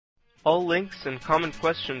All links and common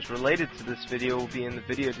questions related to this video will be in the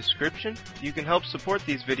video description. You can help support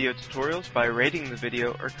these video tutorials by rating the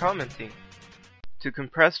video or commenting. To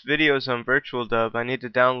compress videos on Virtualdub, I need to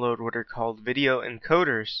download what are called video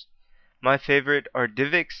encoders. My favorite are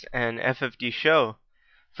Divx and FFDShow.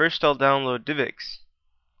 First I'll download Divx.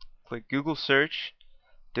 Click Google search,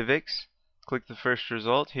 Divx. Click the first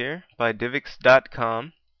result here by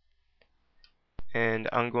Divx.com. And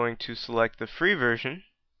I'm going to select the free version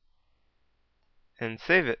and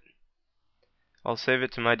save it. I'll save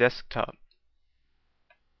it to my desktop.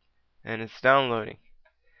 And it's downloading.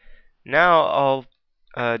 Now I'll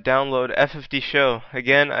download FFDShow.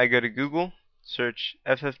 Again, I go to Google, search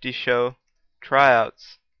FFDShow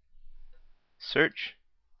Tryouts. Search.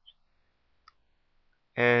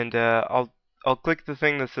 And I'll click the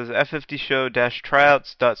thing that says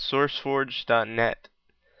FFDShow-tryouts.sourceforge.net.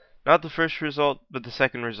 Not the first result, but the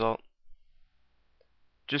second result.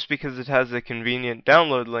 Just because it has a convenient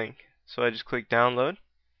download link. So I just click download.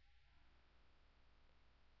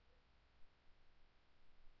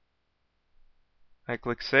 I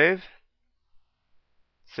click save.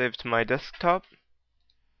 Save to my desktop.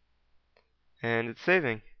 And it's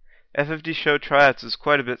saving. FFDShow Tryouts is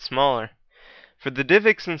quite a bit smaller. For the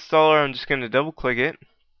Divx installer, I'm just going to double click it.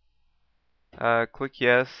 Click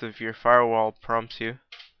yes if your firewall prompts you.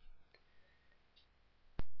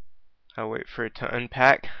 I'll wait for it to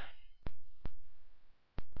unpack.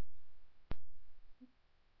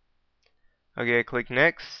 Okay, click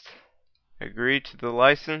next. Agree to the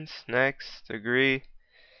license. Next. Agree.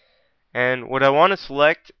 And what I want to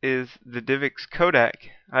select is the Divx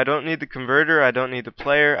codec. I don't need the converter, I don't need the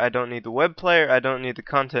player, I don't need the web player, I don't need the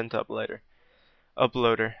content uploader.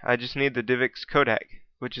 I just need the Divx codec,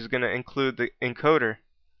 which is going to include the encoder.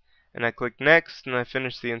 And I click next and I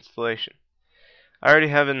finish the installation. I already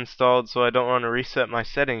have it installed, so I don't want to reset my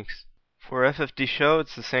settings. For FFDShow,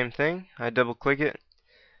 it's the same thing. I double click it,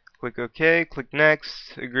 click OK, click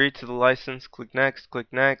next, agree to the license, click next, click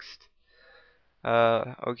next.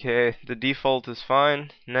 Okay, the default is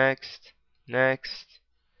fine. Next, next.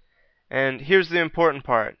 And here's the important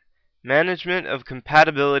part. Management of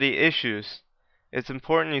compatibility issues. It's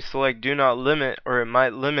important you select do not limit, or it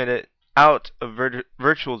might limit it out of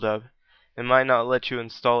Virtualdub. It might not let you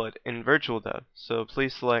install it in Virtualdub. So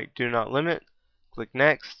please select do not limit, click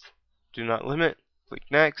next, do not limit, click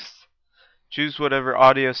next. Choose whatever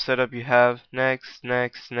audio setup you have, next,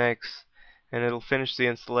 next, next, and it'll finish the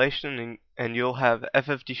installation and you'll have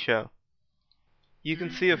FFDShow. You can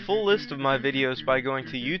see a full list of my videos by going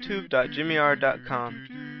to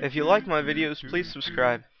youtube.jimmyr.com. If you like my videos, please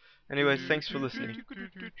subscribe. Anyways, thanks for listening.